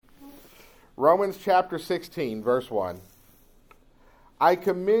Romans chapter 16, verse 1. I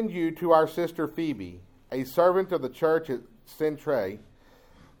commend you to our sister Phoebe, a servant of the church at Cenchreae,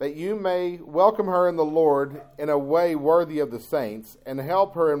 that you may welcome her in the Lord in a way worthy of the saints, and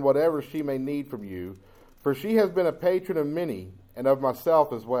help her in whatever she may need from you, for she has been a patron of many, and of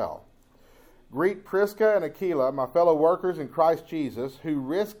myself as well. Greet Prisca and Aquila, my fellow workers in Christ Jesus, who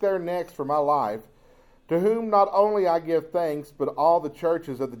risked their necks for my life, to whom not only I give thanks, but all the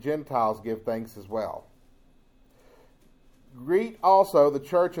churches of the Gentiles give thanks as well. Greet also the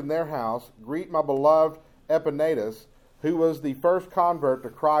church in their house. Greet my beloved Epaenetus, who was the first convert to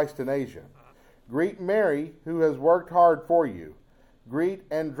Christ in Asia. Greet Mary, who has worked hard for you. Greet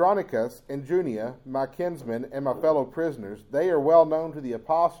Andronicus and Junia, my kinsmen and my fellow prisoners. They are well known to the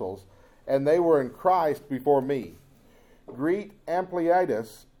apostles, and they were in Christ before me. Greet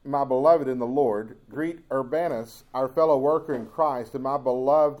Ampliatus, my beloved in the Lord. Greet Urbanus, our fellow worker in Christ, and my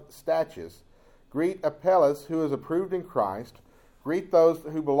beloved Stachys. Greet Apelles, who is approved in Christ. Greet those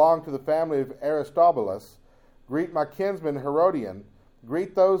who belong to the family of Aristobulus. Greet my kinsman Herodion.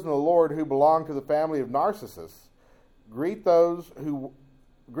 Greet those in the Lord who belong to the family of Narcissus. Greet those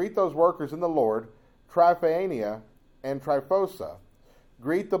workers in the Lord, Tryphania and Tryphosa.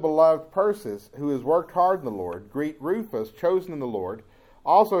 Greet the beloved Persis, who has worked hard in the Lord. Greet Rufus, chosen in the Lord,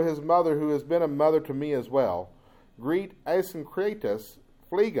 also his mother, who has been a mother to me as well. Greet Asyncritus,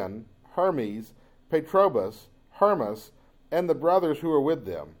 Phlegon, Hermes, Patrobus, Hermas, and the brothers who are with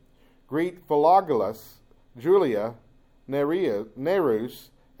them. Greet Philologus, Julia, Nerus,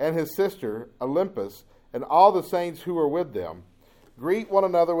 and his sister Olympus, and all the saints who are with them. Greet one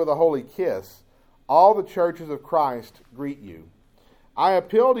another with a holy kiss. All the churches of Christ greet you. I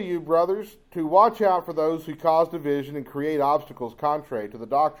appeal to you, brothers, to watch out for those who cause division and create obstacles contrary to the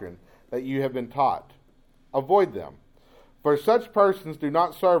doctrine that you have been taught. Avoid them. For such persons do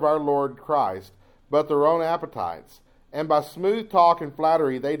not serve our Lord Christ, but their own appetites, and by smooth talk and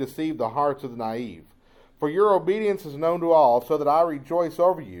flattery they deceive the hearts of the naive. For your obedience is known to all, so that I rejoice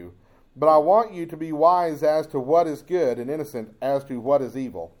over you. But I want you to be wise as to what is good, and innocent as to what is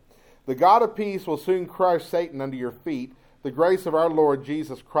evil. The God of peace will soon crush Satan under your feet. The grace of our Lord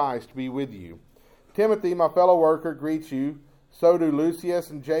Jesus Christ be with you. Timothy, my fellow worker, greets you. So do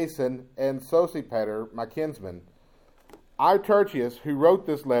Lucius and Jason and Sosipater, my kinsmen. I, Tertius, who wrote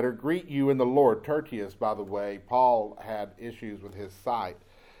this letter, greet you in the Lord. Tertius, by the way, Paul had issues with his sight,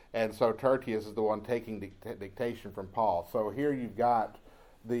 and so Tertius is the one taking dictation from Paul. So here you've got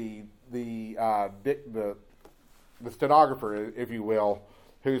the stenographer, if you will,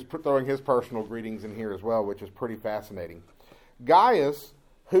 who's throwing his personal greetings in here as well, which is pretty fascinating. Gaius,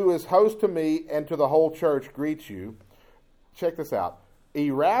 who is host to me and to the whole church, greets you. Check this out.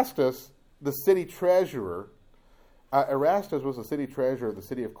 Erastus, the city treasurer, Erastus was the city treasurer of the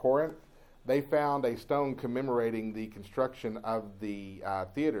city of Corinth. They found a stone commemorating the construction of the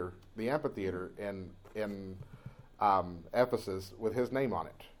theater, the amphitheater in Ephesus, with his name on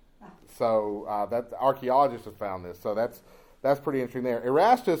it. So that archaeologists have found this. So that's pretty interesting there.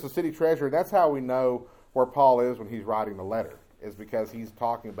 Erastus, the city treasurer, that's how we know where Paul is when he's writing the letter, is because he's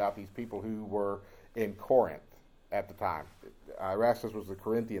talking about these people who were in Corinth at the time. Erastus was the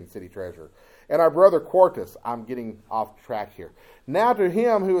Corinthian city treasurer. And our brother Quartus, I'm getting off track here. Now to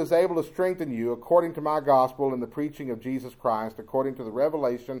him who is able to strengthen you according to my gospel and the preaching of Jesus Christ, according to the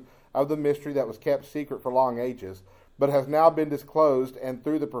revelation of the mystery that was kept secret for long ages, but has now been disclosed, and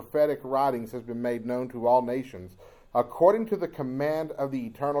through the prophetic writings has been made known to all nations, according to the command of the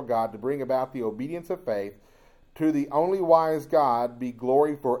eternal God, to bring about the obedience of faith, to the only wise God be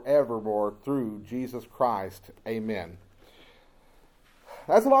glory forevermore through Jesus Christ. Amen.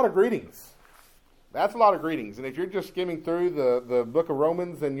 That's a lot of greetings. That's a lot of greetings. And if you're just skimming through the book of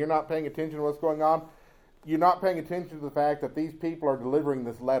Romans and you're not paying attention to what's going on, you're not paying attention to the fact that these people are delivering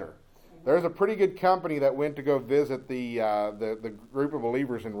this letter. There's a pretty good company that went to go visit the group of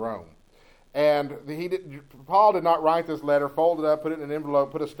believers in Rome. And Paul did not write this letter, fold it up, put it in an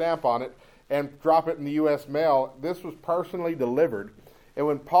envelope, put a stamp on it, and drop it in the U.S. mail. This was personally delivered. And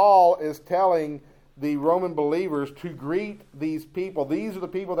when Paul is telling the Roman believers to greet these people, these are the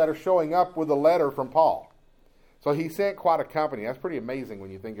people that are showing up with a letter from Paul. So he sent quite a company. That's pretty amazing when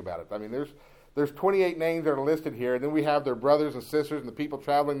you think about it. I mean, there's 28 names that are listed here, and then we have their brothers and sisters and the people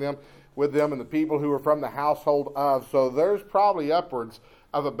traveling with them and the people who are from the household of. So there's probably upwards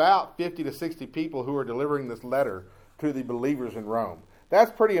of about 50 to 60 people who are delivering this letter to the believers in Rome.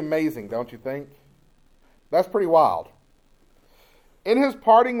 That's pretty amazing, don't you think? That's pretty wild. In his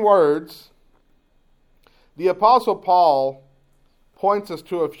parting words, the Apostle Paul points us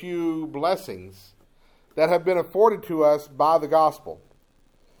to a few blessings that have been afforded to us by the gospel.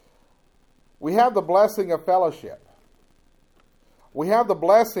 We have the blessing of fellowship. We have the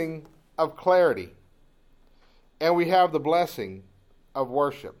blessing of clarity. And we have the blessing of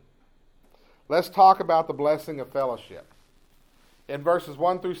worship. Let's talk about the blessing of fellowship. In verses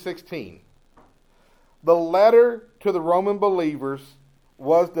 1 through 16, the letter to the Roman believers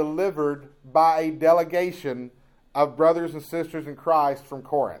was delivered by a delegation of brothers and sisters in Christ from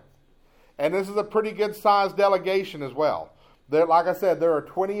Corinth. And this is a pretty good sized delegation as well. Like I said, there are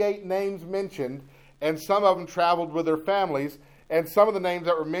 28 names mentioned, and some of them traveled with their families, and some of the names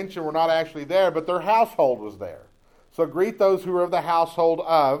that were mentioned were not actually there, but their household was there. So greet those who are of the household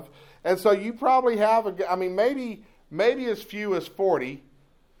of. And so you probably have, maybe as few as 40,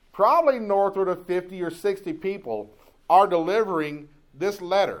 probably northward of 50 or 60 people are delivering this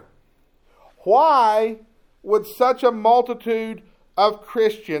letter. Why would such a multitude of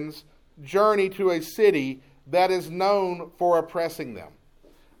Christians journey to a city that is known for oppressing them?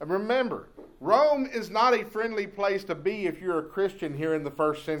 And remember, Rome is not a friendly place to be if you're a Christian here in the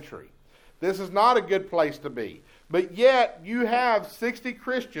first century. This is not a good place to be. But yet, you have 60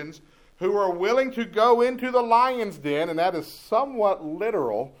 Christians who are willing to go into the lion's den, and that is somewhat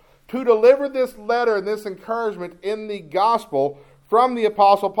literal, to deliver this letter and this encouragement in the gospel from the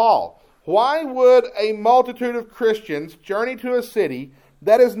Apostle Paul. Why would a multitude of Christians journey to a city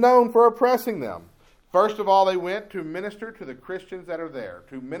that is known for oppressing them? First of all, they went to minister to the Christians that are there,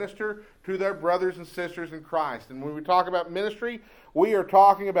 to minister to their brothers and sisters in Christ. And when we talk about ministry, we are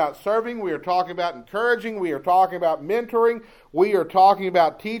talking about serving, we are talking about encouraging, we are talking about mentoring, we are talking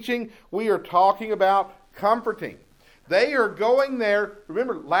about teaching, we are talking about comforting. They are going there.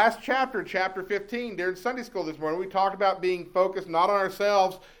 Remember, last chapter, chapter 15, during Sunday school this morning, we talked about being focused not on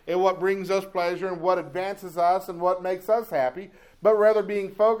ourselves and what brings us pleasure and what advances us and what makes us happy, but rather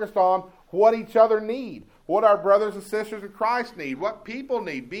being focused on what each other need, what our brothers and sisters in Christ need, what people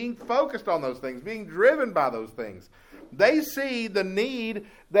need, being focused on those things, being driven by those things. They see the need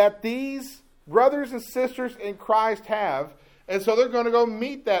that these brothers and sisters in Christ have, and so they're going to go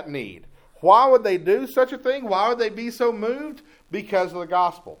meet that need. Why would they do such a thing? Why would they be so moved? Because of the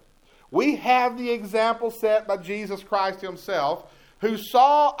gospel. We have the example set by Jesus Christ himself, who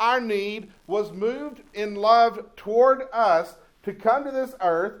saw our need, was moved in love toward us to come to this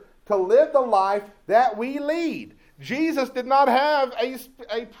earth, to live the life that we lead. Jesus did not have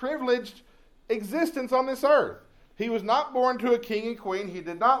a privileged existence on this earth. He was not born to a king and queen. He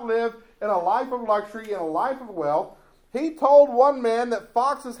did not live in a life of luxury and a life of wealth. He told one man that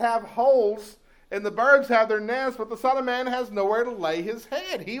foxes have holes and the birds have their nests, but the Son of Man has nowhere to lay his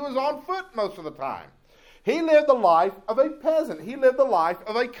head. He was on foot most of the time. He lived the life of a peasant. He lived the life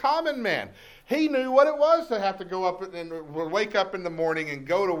of a common man. He knew what it was to have to go up and wake up in the morning and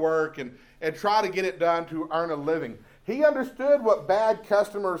go to work and try to get it done to earn a living. He understood what bad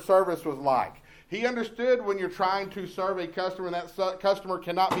customer service was like. He understood when you're trying to serve a customer and that customer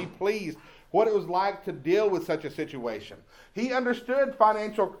cannot be pleased, what it was like to deal with such a situation. He understood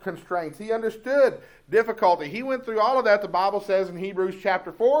financial constraints. He understood difficulty. He went through all of that. The Bible says in Hebrews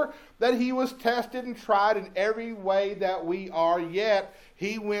chapter 4 that he was tested and tried in every way that we are, yet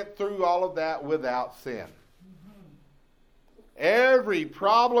he went through all of that without sin. Every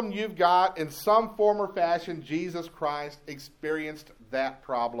problem you've got in some form or fashion, Jesus Christ experienced that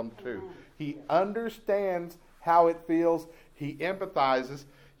problem too. He understands how it feels. He empathizes.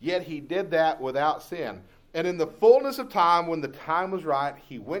 Yet he did that without sin. And in the fullness of time, when the time was right,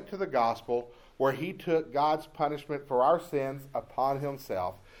 he went to the gospel where he took God's punishment for our sins upon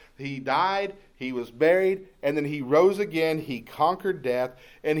himself. He died, he was buried, and then he rose again. He conquered death,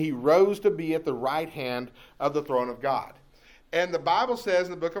 and he rose to be at the right hand of the throne of God. And the Bible says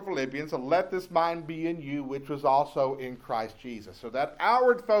in the book of Philippians, let this mind be in you, which was also in Christ Jesus. So that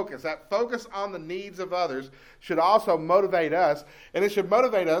outward focus, that focus on the needs of others, should also motivate us. And it should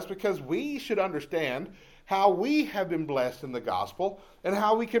motivate us because we should understand how we have been blessed in the gospel and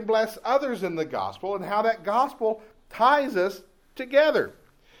how we can bless others in the gospel and how that gospel ties us together.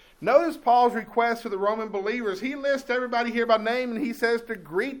 Notice Paul's request to the Roman believers. He lists everybody here by name and he says to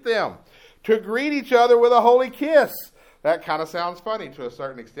greet them, to greet each other with a holy kiss. That kind of sounds funny to a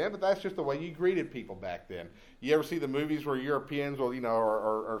certain extent, but that's just the way you greeted people back then. You ever see the movies where Europeans will,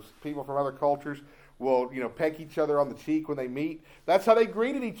 or people from other cultures will, peck each other on the cheek when they meet? That's how they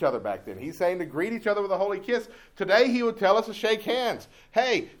greeted each other back then. He's saying to greet each other with a holy kiss. Today he would tell us to shake hands.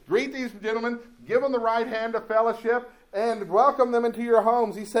 Hey, greet these gentlemen, give them the right hand of fellowship, and welcome them into your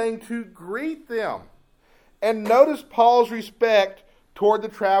homes. He's saying to greet them. And notice Paul's respect toward the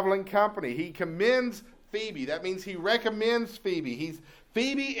traveling company. He commends Phoebe. That means he recommends Phoebe.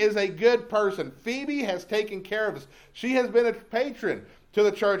 Phoebe is a good person. Phoebe has taken care of us. She has been a patron. to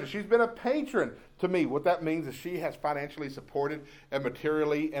the churches. She's been a patron to me. What that means is she has financially supported and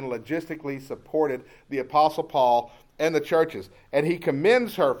materially and logistically supported the Apostle Paul and the churches. And he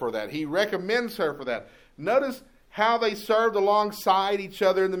commends her for that. He recommends her for that. Notice how they served alongside each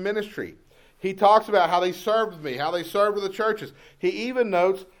other in the ministry. He talks about how they served with me, how they served with the churches. He even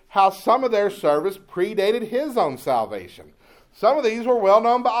notes how some of their service predated his own salvation. Some of these were well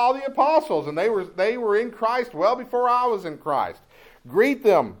known by all the apostles, and they were in Christ well before I was in Christ. Greet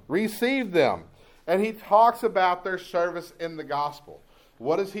them, receive them. And he talks about their service in the gospel.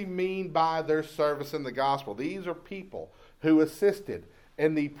 What does he mean by their service in the gospel? These are people who assisted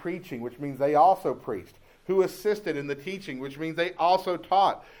in the preaching, which means they also preached. Who assisted in the teaching, which means they also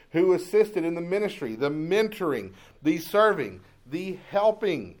taught. Who assisted in the ministry, the mentoring, the serving, the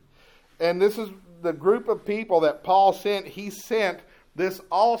helping. And this is the group of people that Paul sent. He sent this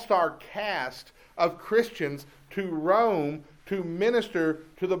all-star cast of Christians to Rome to minister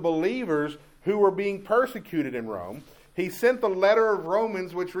to the believers who were being persecuted in Rome. He sent the letter of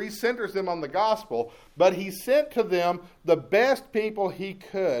Romans, which recenters them on the gospel, but he sent to them the best people he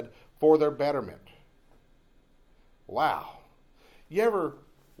could for their betterment. Wow. You ever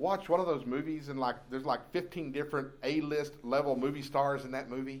watch one of those movies and there's 15 different A-list level movie stars in that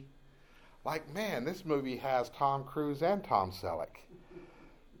movie? Man, this movie has Tom Cruise and Tom Selleck.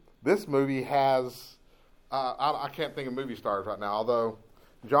 This movie has, I can't think of movie stars right now, although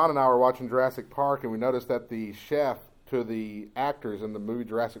John and I were watching Jurassic Park and we noticed that the chef to the actors in the movie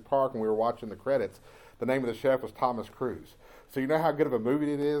Jurassic Park, and we were watching the credits, the name of the chef was Thomas Cruise. So you know how good of a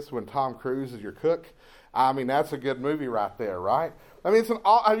movie it is when Tom Cruise is your cook? I mean, that's a good movie right there, right? I mean,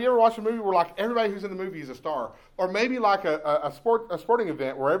 have you ever watched a movie where everybody who's in the movie is a star? Or maybe a sporting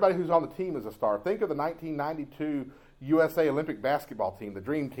event where everybody who's on the team is a star. Think of the 1992 USA Olympic basketball team, the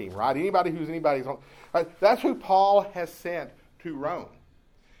Dream Team, right? Anybody's on. That's who Paul has sent to Rome.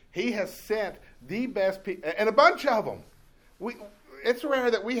 He has sent the best people, and a bunch of them. It's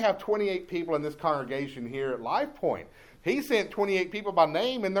rare that we have 28 people in this congregation here at Life Point. He sent 28 people by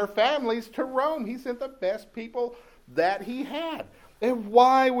name and their families to Rome. He sent the best people that he had. And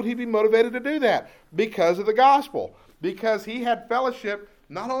why would he be motivated to do that? Because of the gospel. Because he had fellowship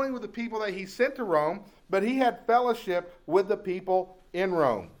not only with the people that he sent to Rome, but he had fellowship with the people in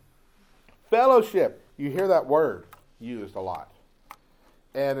Rome. Fellowship. You hear that word used a lot.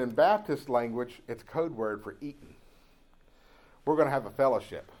 And in Baptist language, it's code word for eating. We're going to have a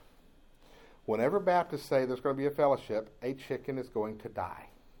fellowship. Whenever Baptists say there's going to be a fellowship, a chicken is going to die.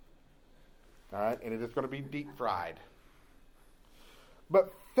 All right? And it is going to be deep fried.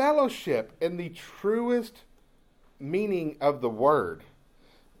 But fellowship, in the truest meaning of the word,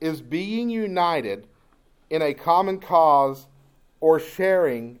 is being united in a common cause or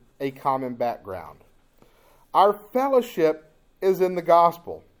sharing a common background. Our fellowship is in the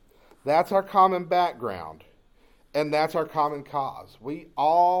gospel. That's our common background. And that's our common cause. We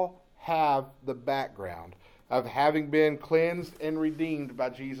all have the background of having been cleansed and redeemed by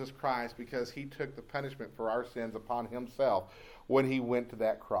Jesus Christ because he took the punishment for our sins upon himself when he went to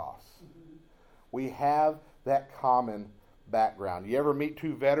that cross. We have that common background. You ever meet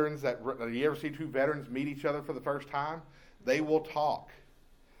two veterans you ever see two veterans meet each other for the first time? They will talk.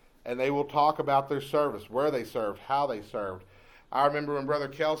 And they will talk about their service, where they served, how they served. I remember when Brother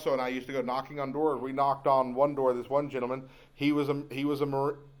Kelso and I used to go knocking on doors. We knocked on one door. This one gentleman, he was a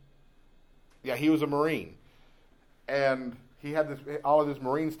Marine, and he had all of this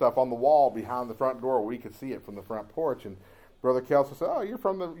Marine stuff on the wall behind the front door. We could see it from the front porch. And Brother Kelso said, "Oh,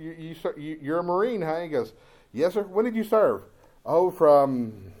 you're a Marine, huh?" He goes, "Yes, sir." "When did you serve?" "Oh,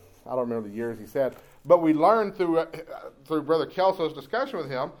 from I don't remember the years," he said. But we learned through Brother Kelso's discussion with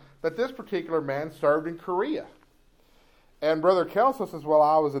him that this particular man served in Korea. And Brother Kelso says, "Well,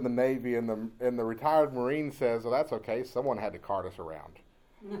 I was in the Navy," and the retired Marine says, "Well, that's okay. Someone had to cart us around."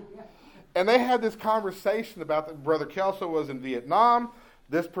 And they had this conversation about that. Brother Kelso was in Vietnam.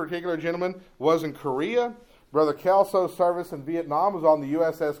 This particular gentleman was in Korea. Brother Kelso's service in Vietnam was on the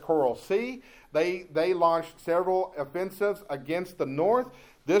USS Coral Sea. They launched several offensives against the North.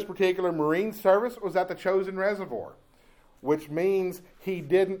 This particular Marine service was at the Chosin Reservoir, which means he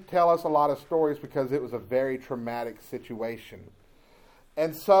didn't tell us a lot of stories because it was a very traumatic situation.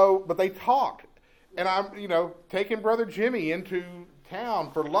 And so, but they talked. And I'm, taking Brother Jimmy into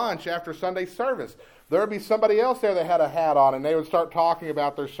town for lunch after Sunday service. There would be somebody else there that had a hat on, and they would start talking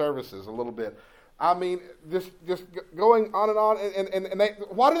about their services a little bit. I mean, just going on and on. And they,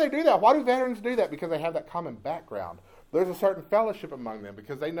 why do they do that? Why do veterans do that? Because they have that common background. There's a certain fellowship among them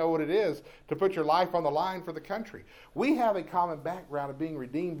because they know what it is to put your life on the line for the country. We have a common background of being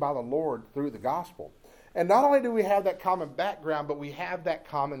redeemed by the Lord through the gospel. And not only do we have that common background, but we have that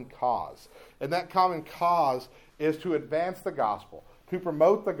common cause. And that common cause is to advance the gospel, to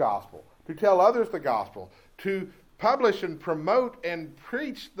promote the gospel, to tell others the gospel, to publish and promote and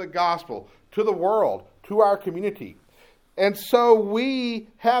preach the gospel to the world, to our community. And so we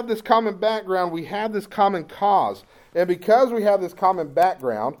have this common background, we have this common cause. And because we have this common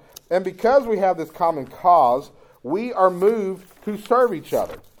background, and because we have this common cause, we are moved to serve each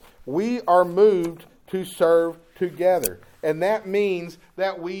other. We are moved to serve together. And that means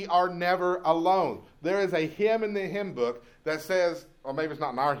that we are never alone. There is a hymn in the hymn book that says, or maybe it's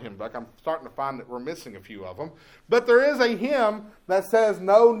not in our hymn book, I'm starting to find that we're missing a few of them, but there is a hymn that says,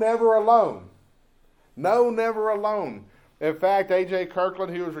 no, never alone. No, never alone. In fact, A.J.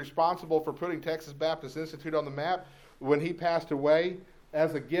 Kirkland, who was responsible for putting Texas Baptist Institute on the map, when he passed away,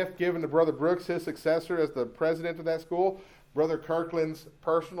 as a gift given to Brother Brooks, his successor as the president of that school, Brother Kirkland's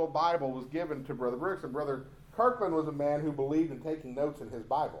personal Bible was given to Brother Brooks, and Brother Kirkland was a man who believed in taking notes in his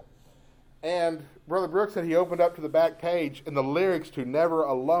Bible. And Brother Brooks said he opened up to the back page, and the lyrics to Never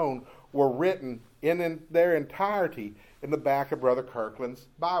Alone were written in their entirety in the back of Brother Kirkland's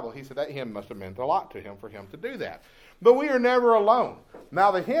Bible. He said that hymn must have meant a lot to him for him to do that. But we are never alone. Now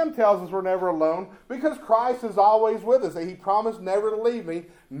the hymn tells us we're never alone because Christ is always with us. He promised never to leave me,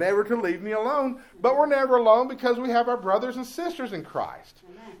 never to leave me alone. But we're never alone because we have our brothers and sisters in Christ.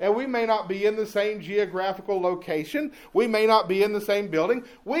 Amen. And we may not be in the same geographical location. We may not be in the same building.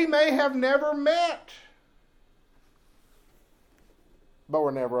 We may have never met. But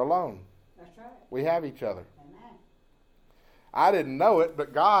we're never alone. That's right. We have each other. Amen. I didn't know it,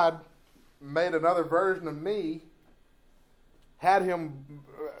 but God made another version of me,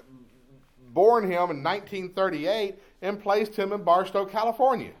 born him in 1938 and placed him in Barstow,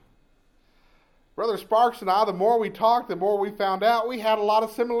 California. Brother Sparks and I, the more we talked, the more we found out we had a lot of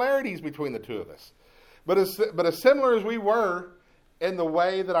similarities between the two of us. But as similar as we were in the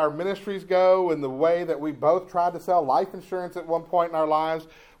way that our ministries go, in the way that we both tried to sell life insurance at one point in our lives,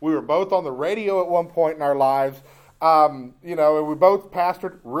 we were both on the radio at one point in our lives, and we both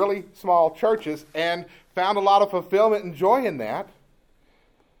pastored really small churches and found a lot of fulfillment and joy in that.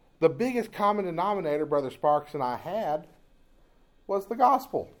 The biggest common denominator Brother Sparks and I had was the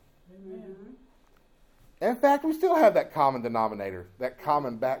gospel. Amen. In fact, we still have that common denominator, that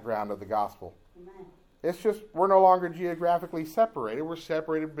common background of the gospel. Amen. It's just we're no longer geographically separated. We're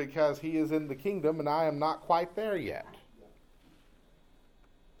separated because he is in the kingdom and I am not quite there yet.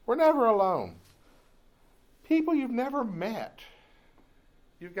 We're never alone. People you've never met,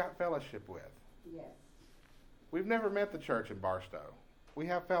 you've got fellowship with. Yes. We've never met the church in Barstow. We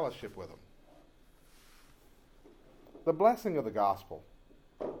have fellowship with them. The blessing of the gospel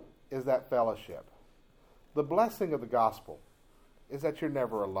is that fellowship. The blessing of the gospel is that you're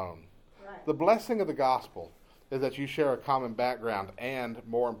never alone. Right. The blessing of the gospel is that you share a common background and,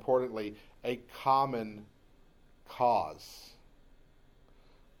 more importantly, a common cause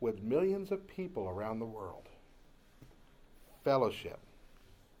with millions of people around the world. Fellowship.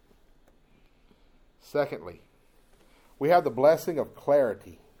 Secondly, we have the blessing of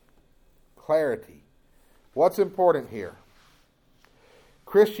clarity. Clarity. What's important here?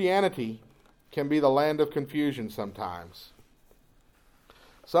 Christianity can be the land of confusion sometimes.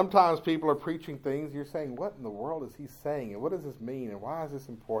 Sometimes people are preaching things, you're saying, what in the world is he saying? And what does this mean? And why is this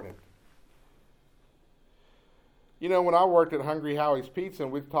important? You know, when I worked at Hungry Howie's Pizza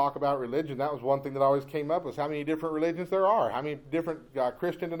and we'd talk about religion, that was one thing that always came up was how many different religions there are, how many different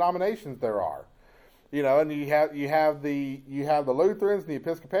Christian denominations there are. You know, and you have the Lutherans and the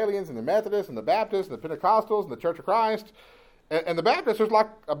Episcopalians and the Methodists and the Baptists and the Pentecostals and the Church of Christ. And the Baptists, there's like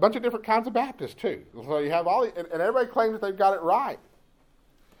a bunch of different kinds of Baptists too. So you have all, and everybody claims that they've got it right.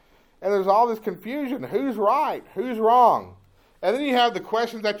 And there's all this confusion. Who's right? Who's wrong? And then you have the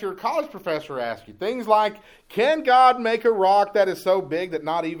questions that your college professor asks you. Things like, can God make a rock that is so big that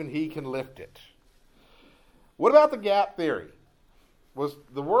not even he can lift it? What about the gap theory? Was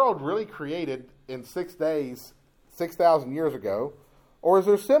the world really created in 6 days, 6,000 years ago? Or is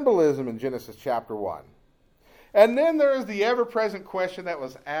there symbolism in Genesis chapter 1? And then there is the ever-present question that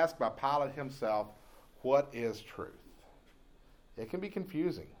was asked by Pilate himself, what is truth? It can be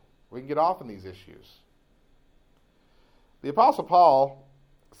confusing. We can get off on these issues. The Apostle Paul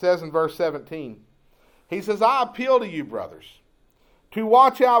says in verse 17, he says, I appeal to you, brothers, to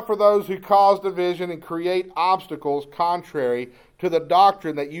watch out for those who cause division and create obstacles contrary to the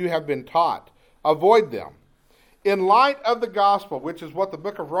doctrine that you have been taught. Avoid them. In light of the gospel, which is what the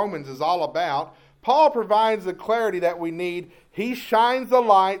book of Romans is all about, Paul provides the clarity that we need. He shines the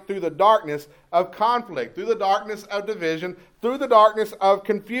light through the darkness of conflict, through the darkness of division, through the darkness of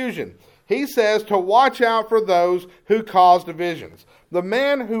confusion. He says to watch out for those who cause divisions. The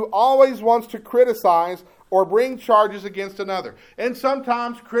man who always wants to criticize or bring charges against another. And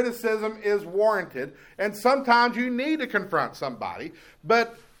sometimes criticism is warranted, and sometimes you need to confront somebody.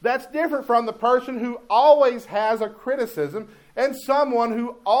 But that's different from the person who always has a criticism and someone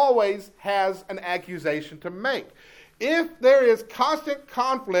who always has an accusation to make. If there is constant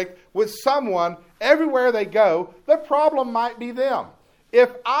conflict with someone everywhere they go, the problem might be them. If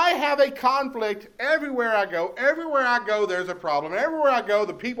I have a conflict everywhere I go there's a problem. Everywhere I go,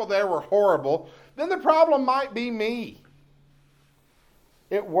 the people there were horrible, then the problem might be me.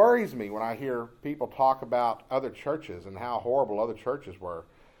 It worries me when I hear people talk about other churches and how horrible other churches were.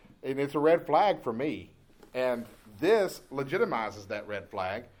 And it's a red flag for me. And this legitimizes that red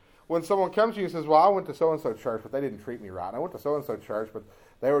flag. When someone comes to you and says, well, I went to so-and-so church, but they didn't treat me right. I went to so-and-so church, but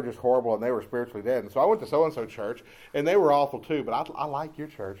they were just horrible and they were spiritually dead. And so I went to so-and-so church, and they were awful too, but I like your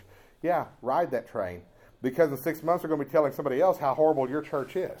church. Yeah, ride that train. Because in 6 months, they're going to be telling somebody else how horrible your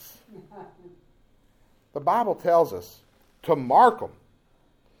church is. The Bible tells us to mark them,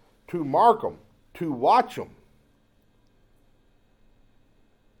 to watch them.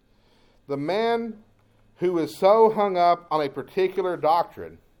 The man who is so hung up on a particular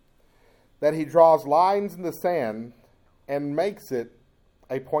doctrine that he draws lines in the sand and makes it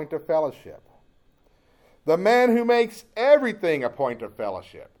a point of fellowship. The man who makes everything a point of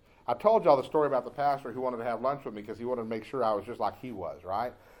fellowship. I told y'all the story about the pastor who wanted to have lunch with me because he wanted to make sure I was just like he was,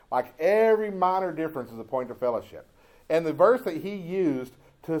 right? Like every minor difference is a point of fellowship. And the verse that he used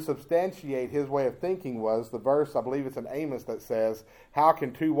to substantiate his way of thinking was the verse, I believe it's in Amos, that says, how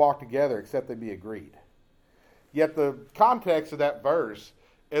can two walk together except they be agreed? Yet the context of that verse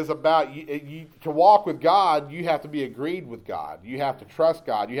is about you to walk with God, you have to be agreed with God. You have to trust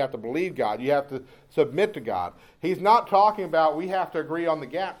God. You have to believe God. You have to submit to God. He's not talking about we have to agree on the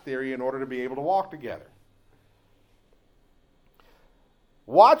gap theory in order to be able to walk together.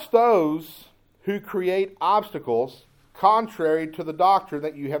 Watch those who create obstacles contrary to the doctrine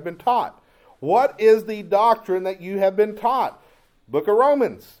that you have been taught. What is the doctrine that you have been taught? Book of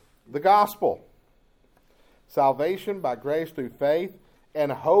Romans, the gospel. Salvation by grace through faith and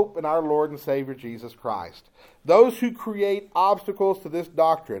hope in our Lord and Savior Jesus Christ. Those who create obstacles to this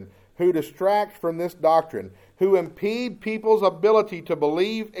doctrine, who distract from this doctrine, who impede people's ability to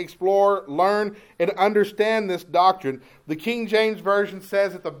believe, explore, learn, and understand this doctrine, the King James Version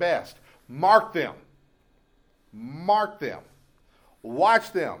says it the best. Mark them. Mark them.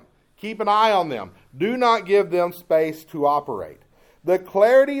 Watch them. Keep an eye on them. Do not give them space to operate. The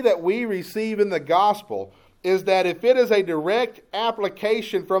clarity that we receive in the gospel is that if it is a direct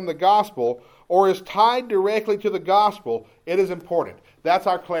application from the gospel or is tied directly to the gospel, it is important. That's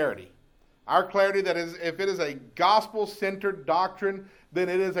our clarity. Our clarity that is, if it is a gospel-centered doctrine, then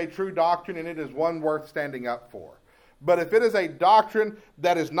it is a true doctrine and it is one worth standing up for. But if it is a doctrine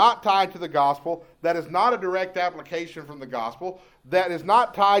that is not tied to the gospel, that is not a direct application from the gospel, that is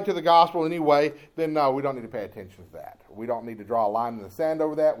not tied to the gospel in any way, then no, we don't need to pay attention to that. We don't need to draw a line in the sand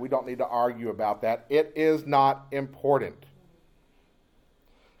over that. We don't need to argue about that. It is not important.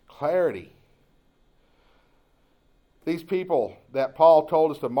 Clarity. These people that Paul told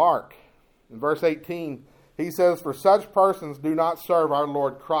us to mark, in verse 18, he says, for such persons do not serve our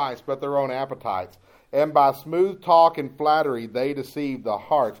Lord Christ, but their own appetites. And by smooth talk and flattery, they deceive the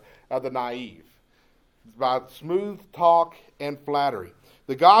hearts of the naive. By smooth talk and flattery.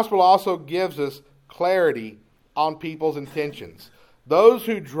 The gospel also gives us clarity on people's intentions. Those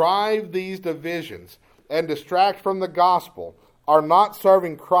who drive these divisions and distract from the gospel are not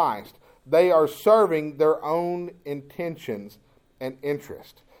serving Christ. They are serving their own intentions and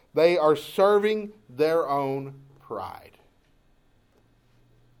interest. They are serving their own pride.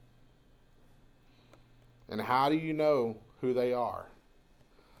 And how do you know who they are?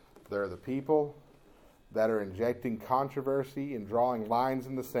 They're the people that are injecting controversy and drawing lines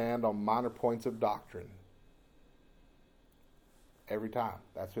in the sand on minor points of doctrine. Every time.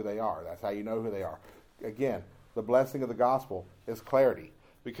 That's who they are. That's how you know who they are. Again, the blessing of the gospel is clarity.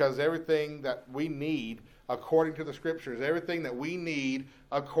 Because everything that we need according to the Scriptures, everything that we need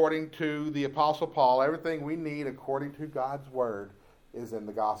according to the Apostle Paul, everything we need according to God's Word is in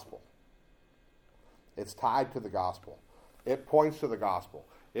the gospel. It's tied to the gospel. It points to the gospel.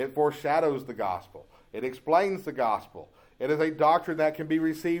 It foreshadows the gospel. It explains the gospel. It is a doctrine that can be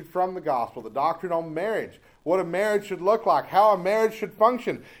received from the gospel. The doctrine on marriage, what a marriage should look like, how a marriage should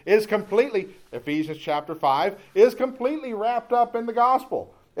function, is completely, Ephesians chapter 5, is completely wrapped up in the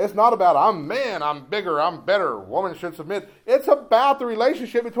gospel. It's not about, I'm man, I'm bigger, I'm better, woman should submit. It's about the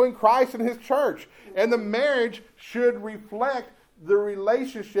relationship between Christ and His church. And the marriage should reflect the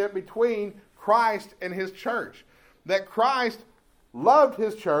relationship between Christ and his church. That Christ loved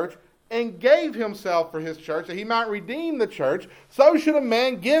his church and gave himself for his church, that he might redeem the church. So should a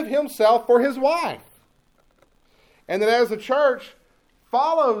man give himself for his wife. And that as the church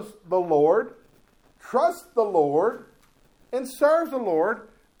follows the Lord, trusts the Lord, and serves the Lord,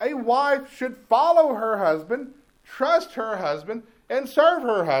 a wife should follow her husband, trust her husband, and serve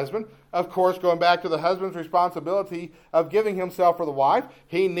her husband. Of course, going back to the husband's responsibility of giving himself for the wife,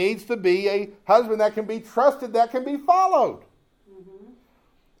 he needs to be a husband that can be trusted, that can be followed. Mm-hmm.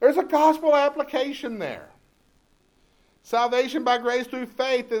 There's a gospel application there. Salvation by grace through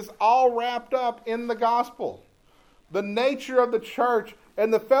faith is all wrapped up in the gospel. The nature of the church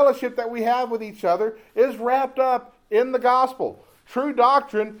and the fellowship that we have with each other is wrapped up in the gospel. True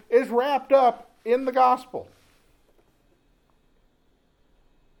doctrine is wrapped up in the gospel.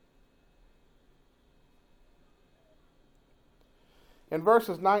 In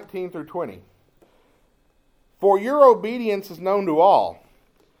verses 19 through 20, for your obedience is known to all,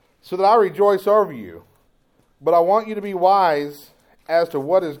 so that I rejoice over you. But I want you to be wise as to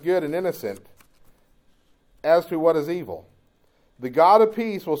what is good and innocent, as to what is evil. The God of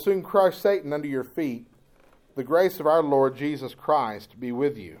peace will soon crush Satan under your feet. The grace of our Lord Jesus Christ be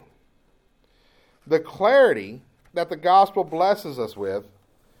with you. The clarity that the gospel blesses us with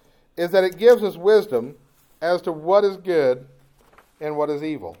is that it gives us wisdom as to what is good and what is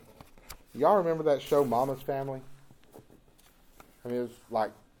evil. Y'all remember that show, Mama's Family? I mean, it was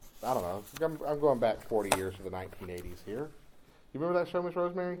like, I don't know. I'm going back 40 years to the 1980s here. You remember that show, Miss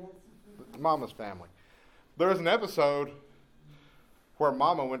Rosemary? Mama's Family. There was an episode where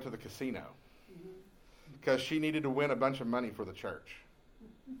Mama went to the casino because she needed to win a bunch of money for the church.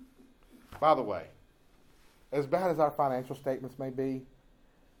 By the way, as bad as our financial statements may be,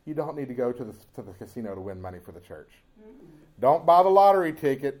 you don't need to go to the casino to win money for the church. Don't buy the lottery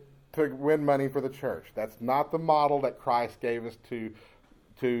ticket to win money for the church. That's not the model that Christ gave us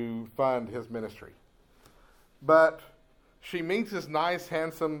to fund his ministry. But she meets this nice,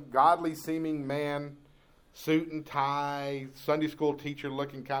 handsome, godly-seeming man, suit and tie, Sunday school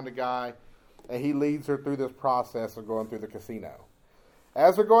teacher-looking kind of guy, and he leads her through this process of going through the casino.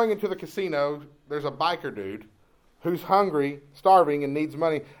 As they're going into the casino, there's a biker dude who's hungry, starving, and needs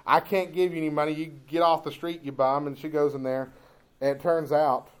money. I can't give you any money. You get off the street, you bum. And she goes in there, and it turns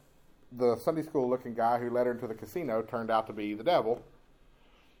out the Sunday school-looking guy who led her into the casino turned out to be the devil,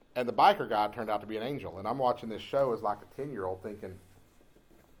 and the biker guy turned out to be an angel. And I'm watching this show as like a 10-year-old thinking,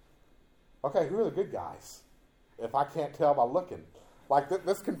 okay, who are the good guys? If I can't tell by looking. Like,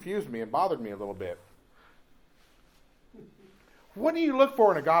 this confused me and bothered me a little bit. What do you look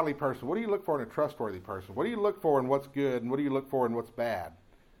for in a godly person? What do you look for in a trustworthy person? What do you look for in what's good, and what do you look for in what's bad?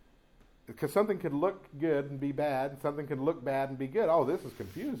 Because something could look good and be bad, and something could look bad and be good. Oh, this is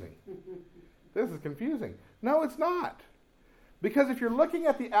confusing. This is confusing. No, it's not. Because if you're looking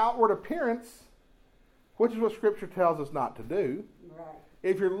at the outward appearance, which is what Scripture tells us not to do, right.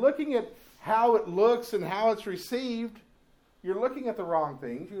 If you're looking at how it looks and how it's received, you're looking at the wrong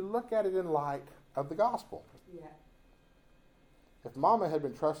things. You look at it in light of the gospel. Yeah. If Mama had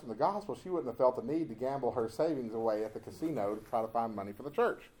been trusting the gospel, she wouldn't have felt the need to gamble her savings away at the casino to try to find money for the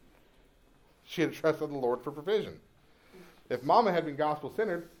church. She had trusted the Lord for provision. If Mama had been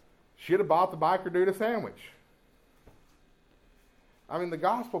gospel-centered, she'd have bought the biker dude a sandwich. I mean, the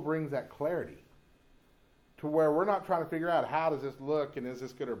gospel brings that clarity to where we're not trying to figure out how does this look and is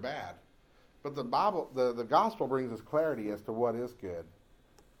this good or bad. But the Bible, the gospel brings us clarity as to what is good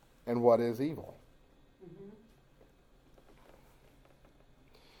and what is evil. Mm-hmm.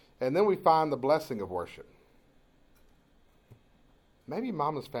 And then we find the blessing of worship. Maybe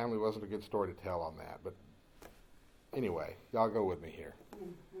Mama's Family wasn't a good story to tell on that, but anyway, y'all go with me here.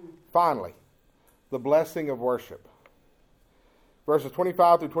 Mm-hmm. Finally, the blessing of worship. Verses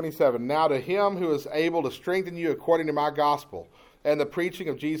 25 through 27. Now to him who is able to strengthen you according to my gospel and the preaching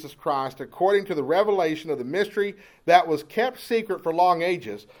of Jesus Christ, according to the revelation of the mystery that was kept secret for long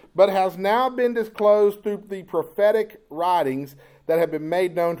ages, but has now been disclosed through the prophetic writings that have been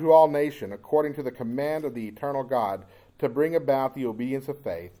made known to all nations, according to the command of the eternal God, to bring about the obedience of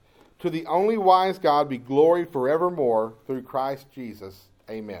faith. To the only wise God be glory forevermore through Christ Jesus.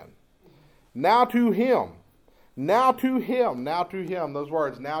 Amen. Now to him, those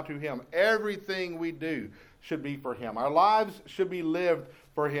words, now to him. Everything we do should be for him. Our lives should be lived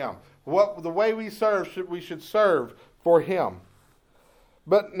for him. The way we serve, we should serve for him.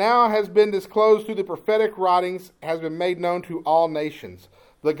 But now has been disclosed through the prophetic writings, has been made known to all nations.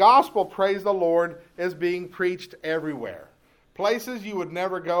 The gospel, praise the Lord, is being preached everywhere. Places you would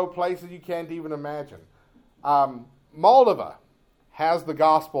never go, places you can't even imagine. Moldova has the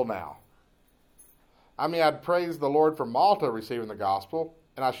gospel now. I mean, I'd praise the Lord for Malta receiving the gospel,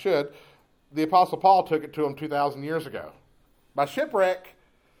 and I should. The Apostle Paul took it to them 2,000 years ago. By shipwreck,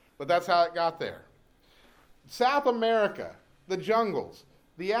 but that's how it got there. South America, the jungles,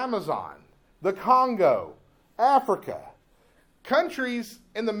 the Amazon, the Congo, Africa, countries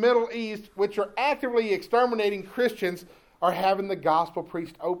in the Middle East which are actively exterminating Christians are having the gospel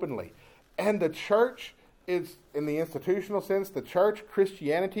preached openly. And the church is, in the institutional sense, the church,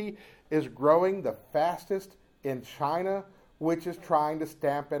 Christianity, is growing the fastest in China, which is trying to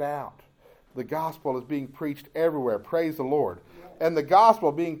stamp it out. The gospel is being preached everywhere. Praise the Lord. And the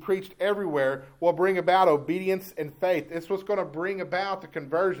gospel being preached everywhere will bring about obedience and faith. It's what's going to bring about the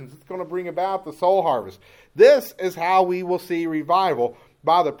conversions. It's going to bring about the soul harvest. This is how we will see revival,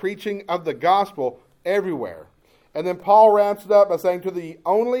 by the preaching of the gospel everywhere. And then Paul wraps it up by saying, to the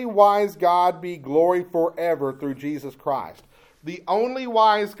only wise God be glory forever through Jesus Christ. The only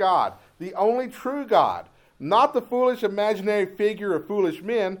wise God, the only true God, not the foolish imaginary figure of foolish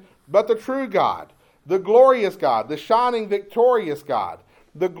men, but the true God, the glorious God, the shining victorious God.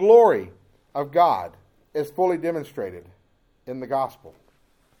 The glory of God is fully demonstrated in the gospel.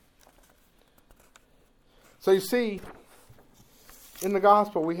 So you see, in the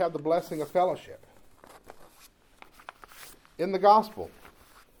gospel we have the blessing of fellowship. In the gospel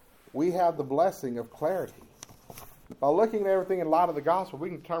we have the blessing of clarity. By looking at everything in light of the gospel, we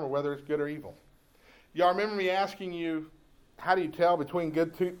can determine whether it's good or evil. Y'all remember me asking you, how do you tell between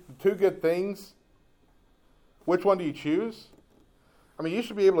two good things? Which one do you choose? I mean, you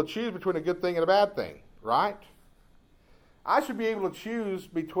should be able to choose between a good thing and a bad thing, right? I should be able to choose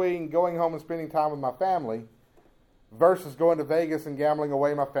between going home and spending time with my family versus going to Vegas and gambling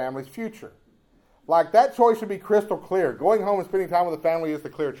away my family's future. Like, that choice should be crystal clear. Going home and spending time with the family is the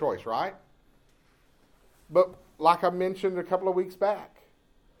clear choice, right? But like I mentioned a couple of weeks back,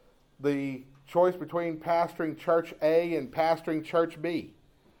 the choice between pastoring church A and pastoring church B.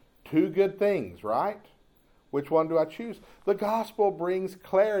 Two good things, right? Which one do I choose? The gospel brings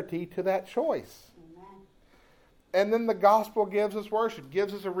clarity to that choice. Amen. And then the gospel gives us worship,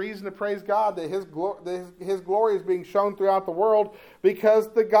 gives us a reason to praise God that His glory is being shown throughout the world because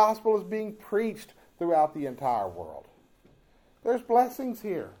the gospel is being preached throughout the entire world. There's blessings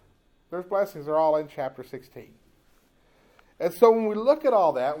here. There's blessings. They're all in chapter 16. And so when we look at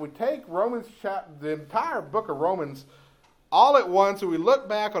all that, we take Romans, the entire book of Romans, all at once, and we look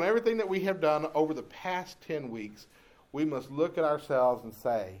back on everything that we have done over the past 10 weeks, we must look at ourselves and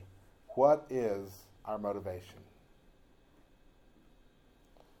say, what is our motivation?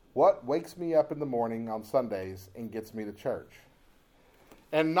 What wakes me up in the morning on Sundays and gets me to church?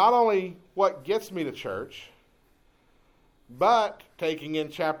 And not only what gets me to church, but taking in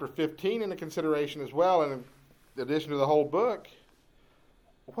chapter 15 into consideration as well, and in addition to the whole book,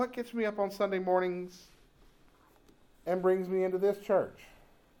 what gets me up on Sunday mornings and brings me into this church?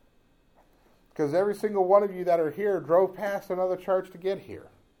 Because every single one of you that are here drove past another church to get here.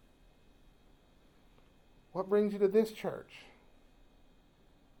 What brings you to this church?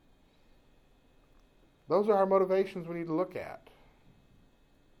 Those are our motivations we need to look at.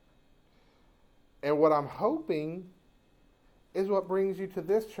 And what I'm hoping is what brings you to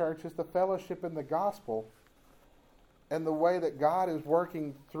this church is the fellowship in the gospel and the way that God is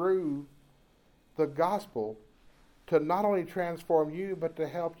working through the gospel to not only transform you, but to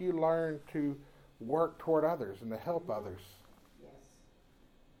help you learn to work toward others and to help others. Yes.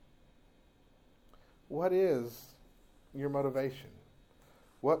 What is your motivation?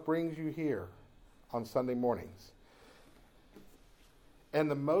 What brings you here on Sunday mornings?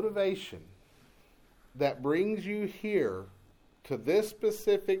 And the motivation that brings you here to this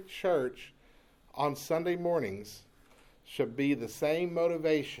specific church on Sunday mornings should be the same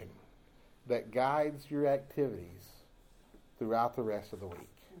motivation that guides your activities throughout the rest of the week.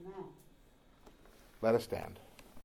 Amen. Let us stand.